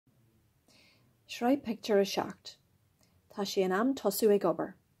Sraith picture a seacht. Tá sé an am tosú ag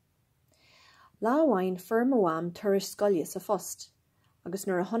obair. Lá amháin fir mo am turais scoile sa phost, agus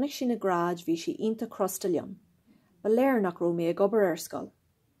nuair a tháinig sin na gráid bhí si ionta crosta liom, ba léir nach raibh mé ag obair ar scoil.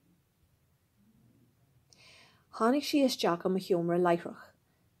 Tháinig si isteach am a cheomra leithreach.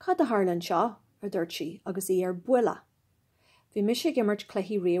 Cad a tharlann seo, ar dúirt si, agus í ar buile. Bhí mise gimmert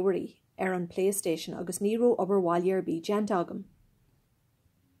cluichí réabhairí ar an PlayStation agus ní raibh obair bhaile ar bí gent agam.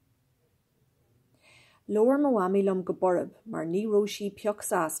 Lóir mo wamí lom go borb mar ní raibh si peoch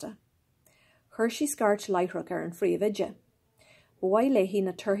sásta. Chuir si scairt leithreach ar an phríomhide. Ba mhaith léithí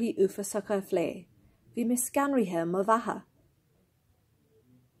na turthaí ufasacha a phlé, bhí me scanraithe mo bheatha.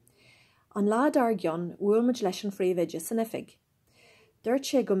 An lá dar gionn bhuailmuid leis an phríomhide san ifig. Dúirt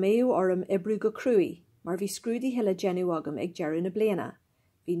sé go méú orm ibrú go cruaí, mar bhí scrúdaí heile genú agam ag dearú na bliana.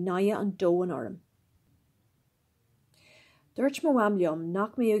 Bhí naia an dó an orm. Dúirt mo am liom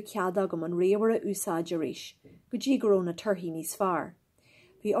nach méú cead agam an réabhar a úsáid arís, go dtí go raibh na turthaí níos fearr.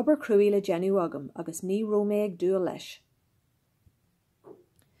 Bhí obair cruaí le genú agam agus ní raibh mé ag dúil leis.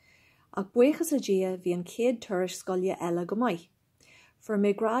 Ach buchas a dia bhí an céad turais scoile eile go maith. For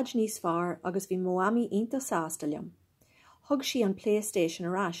mé gráid níos fearr agus bhí mo amí ionta sásta liom. Thug si an PlayStation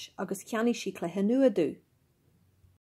arás agus ceannaigh si cluiche nua dú.